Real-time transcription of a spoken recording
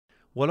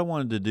What I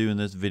wanted to do in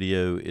this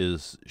video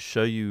is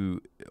show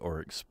you or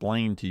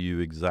explain to you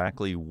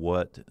exactly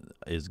what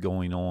is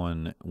going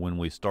on when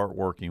we start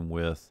working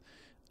with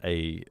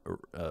a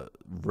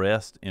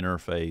REST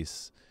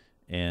interface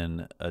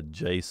and a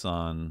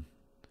JSON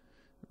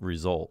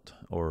result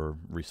or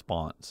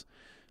response.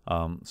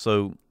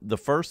 So the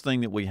first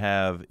thing that we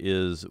have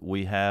is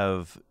we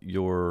have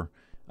your,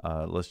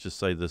 let's just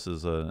say this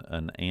is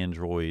an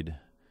Android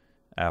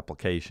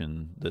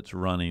application that's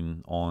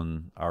running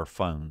on our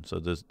phone. So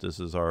this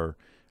is our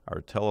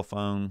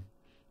telephone,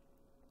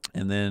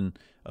 and then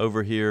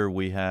over here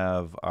we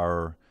have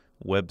our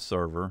web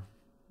server,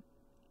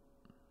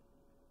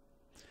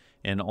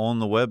 and on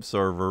the web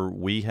server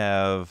we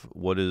have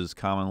what is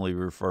commonly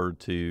referred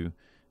to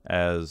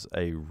as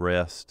a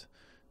REST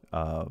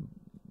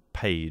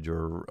page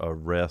or a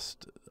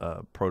REST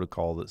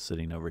protocol that's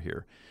sitting over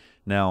here.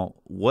 Now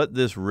what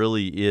this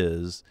really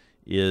is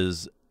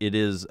it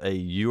is a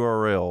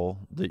URL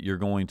that you're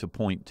going to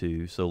point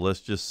to. So let's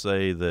just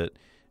say that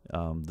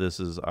this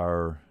is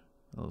our,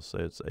 let's say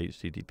it's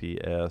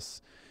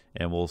HTTPS,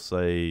 and we'll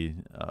say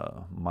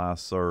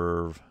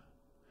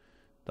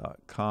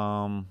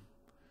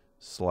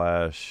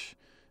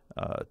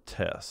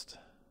myserve.com/test.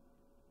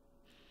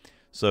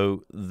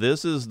 So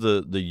this is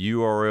the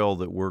URL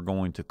that we're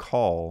going to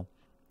call.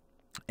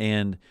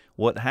 And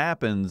what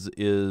happens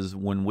is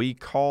when we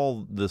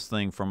call this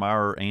thing from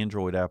our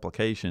Android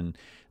application,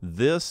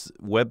 this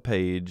web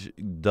page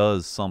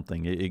does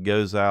something. It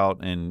goes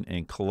out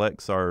and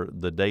collects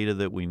the data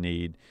that we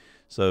need.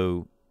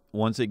 So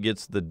once it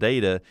gets the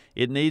data,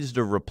 it needs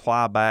to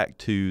reply back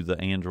to the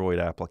Android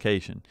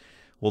application.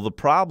 Well, the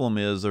problem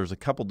is there's a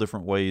couple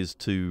different ways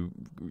to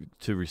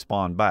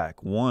respond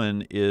back.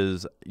 One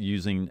is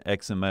using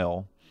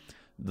XML.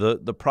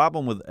 The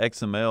problem with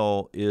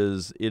XML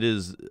is it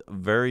is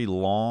very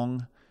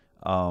long.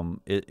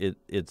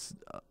 It's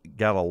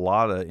got a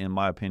lot of, in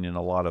my opinion,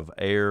 a lot of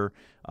error.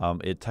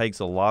 It takes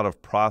a lot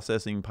of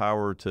processing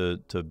power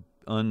to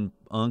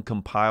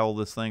uncompile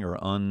this thing or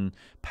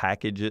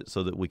unpackage it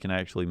so that we can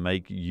actually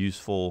make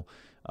useful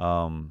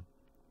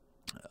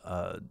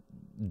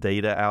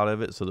data out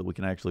of it so that we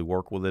can actually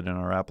work with it in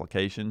our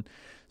application.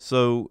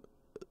 So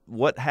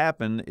what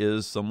happened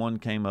is someone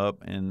came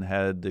up and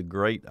had the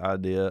great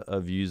idea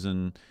of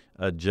using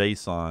a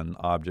JSON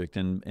object,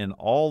 and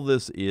all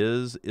this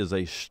is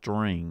a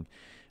string.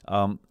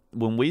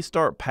 When we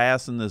start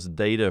passing this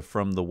data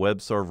from the web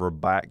server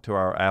back to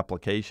our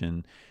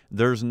application,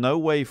 there's no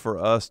way for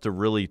us to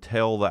really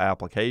tell the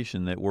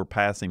application that we're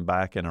passing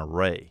back an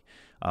array.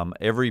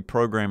 Every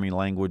programming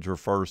language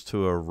refers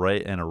to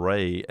an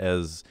array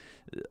as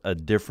a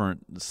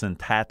different,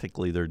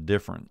 syntactically they're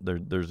different.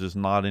 There's just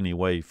not any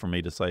way for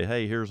me to say,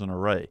 hey, here's an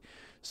array.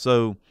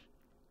 So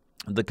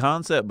the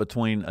concept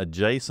between a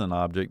JSON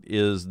object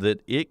is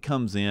that it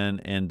comes in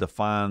and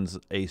defines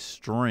a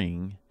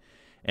string,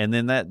 and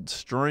then that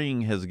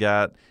string has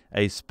got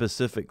a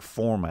specific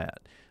format.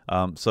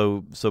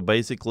 So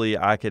basically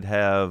I could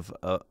have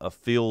a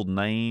field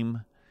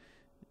name,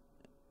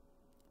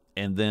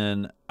 and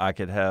then I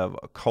could have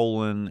a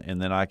colon,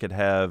 and then I could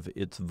have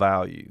its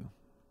value.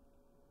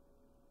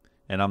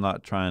 And I'm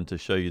not trying to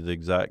show you the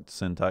exact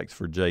syntax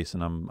for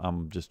JSON.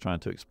 I'm just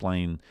trying to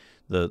explain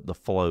the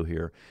flow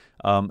here.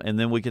 And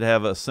then we could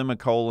have a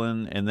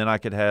semicolon, and then I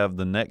could have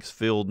the next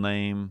field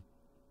name,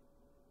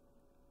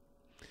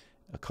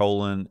 a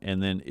colon,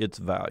 and then its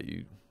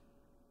value,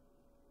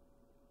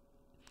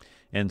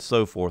 and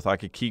so forth. I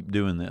could keep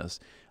doing this.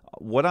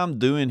 What I'm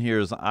doing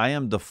here is I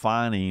am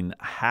defining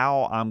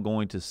how I'm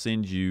going to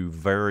send you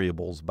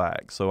variables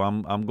back. So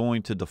I'm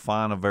going to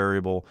define a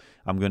variable.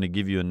 I'm going to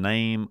give you a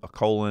name, a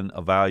colon,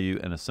 a value,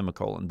 and a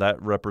semicolon.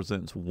 That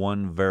represents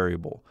one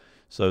variable.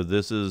 So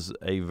this is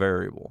a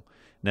variable.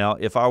 Now,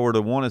 if I were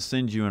to want to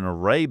send you an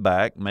array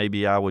back,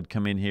 maybe I would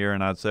come in here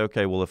and I'd say,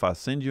 okay, well, if I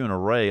send you an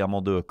array, I'm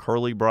going to do a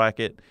curly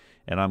bracket,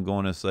 and I'm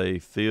going to say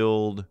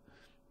field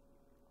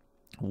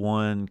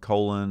 1,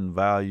 colon,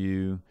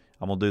 value.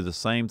 I'm going to do the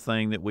same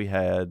thing that we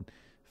had,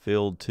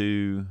 field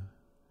 2,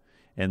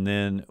 and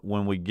then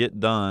when we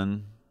get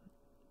done,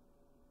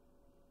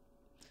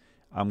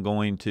 I'm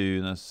going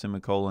to, that's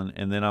semicolon,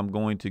 and then I'm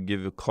going to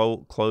give a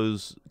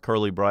close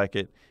curly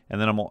bracket,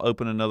 and then I'm going to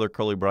open another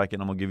curly bracket,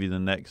 and I'm going to give you the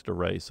next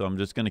array. So I'm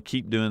just going to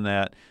keep doing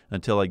that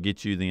until I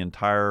get you the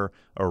entire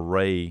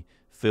array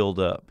filled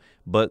up.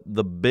 But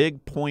the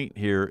big point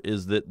here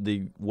is that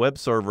the web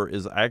server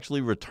is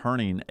actually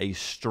returning a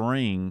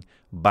string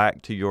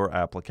back to your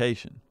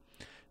application.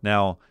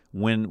 Now,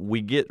 when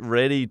we get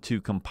ready to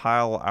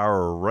compile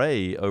our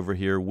array over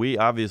here, we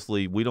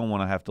don't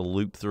want to have to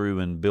loop through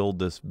and build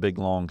this big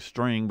long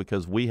string,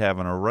 because we have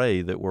an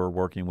array that we're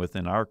working with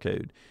in our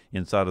code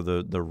inside of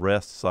the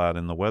REST side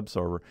in the web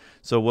server.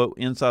 So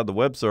inside the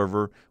web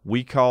server,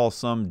 we call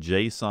some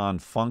JSON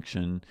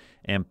function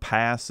and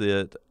pass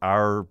it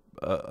our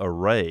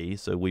array.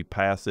 So we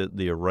pass it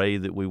the array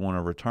that we want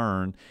to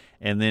return,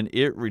 and then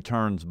it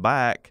returns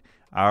back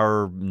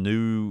our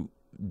new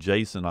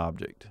JSON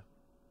object.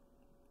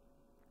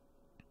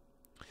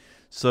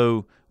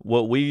 So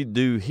what we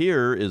do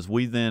here is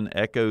we then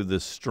echo the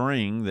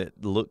string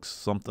that looks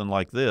something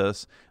like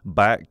this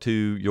back to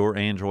your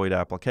Android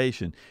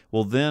application.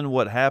 Well, then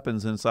what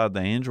happens inside the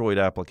Android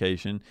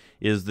application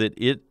is that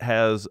it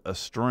has a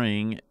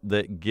string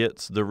that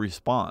gets the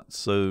response.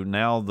 So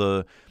now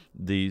the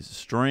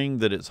string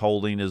that it's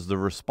holding is the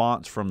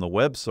response from the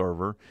web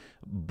server.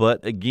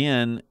 But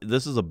again,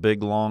 this is a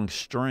big long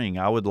string.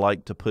 I would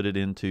like to put it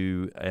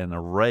into an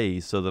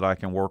array so that I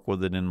can work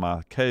with it in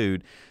my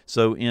code.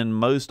 So in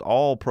most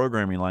all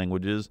programming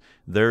languages,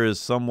 there is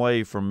some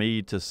way for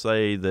me to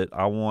say that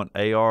I want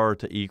AR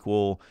to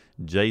equal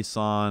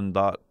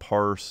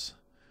JSON.parse,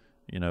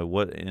 you know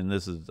what, and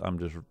this is, I'm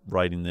just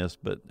writing this,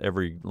 but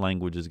every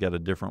language has got a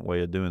different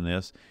way of doing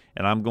this.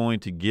 And I'm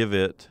going to give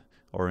it,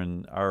 or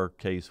in our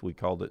case, we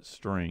called it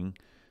string.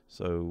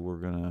 So we're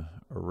going to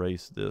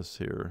erase this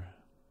here.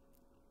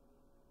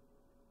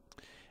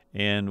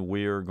 And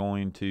we are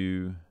going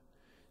to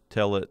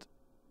tell it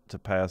to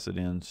pass it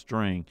in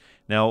string.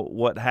 Now,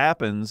 what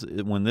happens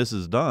when this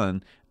is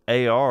done,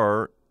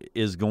 AR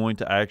is going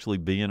to actually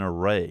be an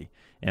array.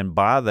 And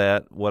by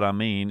that, what I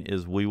mean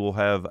is we will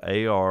have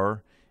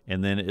AR,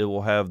 and then it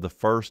will have the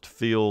first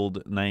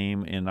field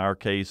name. In our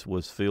case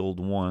was field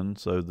 1.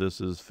 So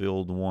this is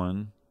field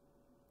 1.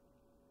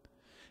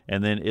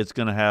 And then it's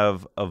going to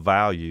have a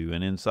value,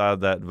 and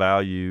inside that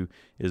value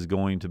is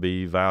going to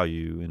be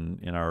value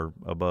in our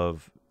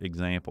above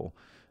example.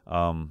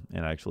 And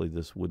actually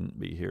this wouldn't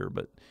be here,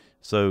 but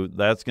so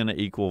that's going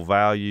to equal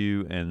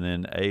value, and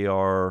then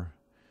AR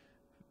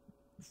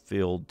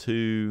field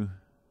 2,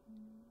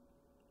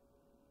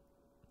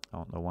 I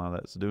don't know why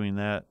that's doing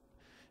that,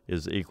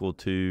 is equal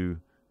to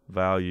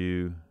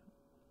value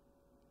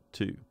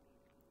 2.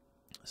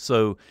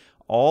 So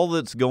all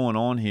that's going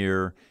on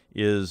here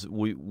is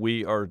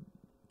we are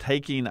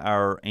taking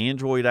our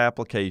Android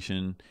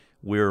application,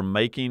 we're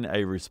making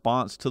a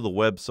response to the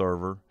web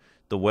server.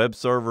 The web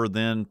server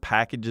then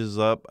packages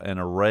up an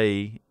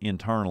array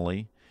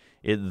internally.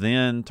 It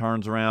then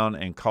turns around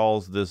and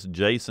calls this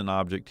JSON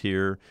object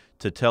here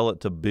to tell it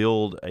to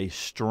build a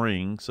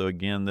string. So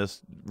again,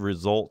 this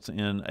results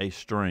in a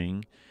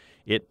string.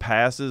 It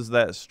passes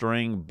that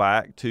string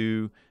back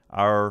to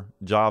our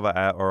Java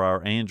app or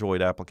our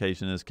Android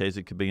application. In this case,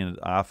 it could be an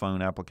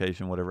iPhone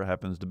application, whatever it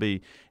happens to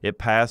be. It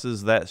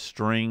passes that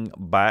string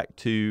back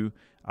to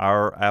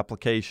our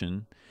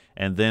application,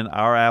 and then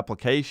our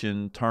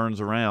application turns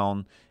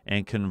around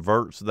and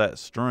converts that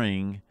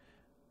string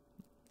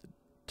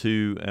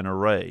to an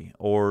array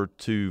or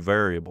to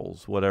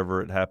variables,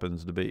 whatever it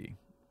happens to be.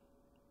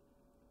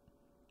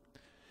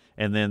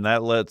 And then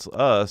that lets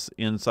us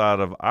inside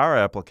of our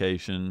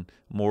application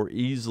more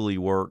easily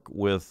work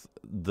with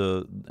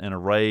an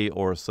array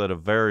or a set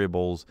of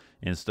variables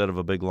instead of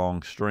a big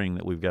long string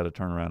that we've got to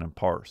turn around and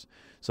parse.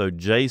 So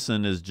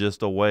JSON is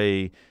just a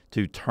way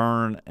to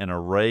turn an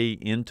array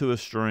into a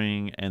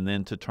string and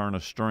then to turn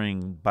a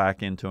string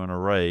back into an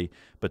array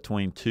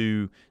between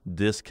two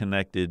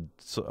disconnected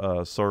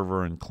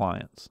server and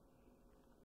clients.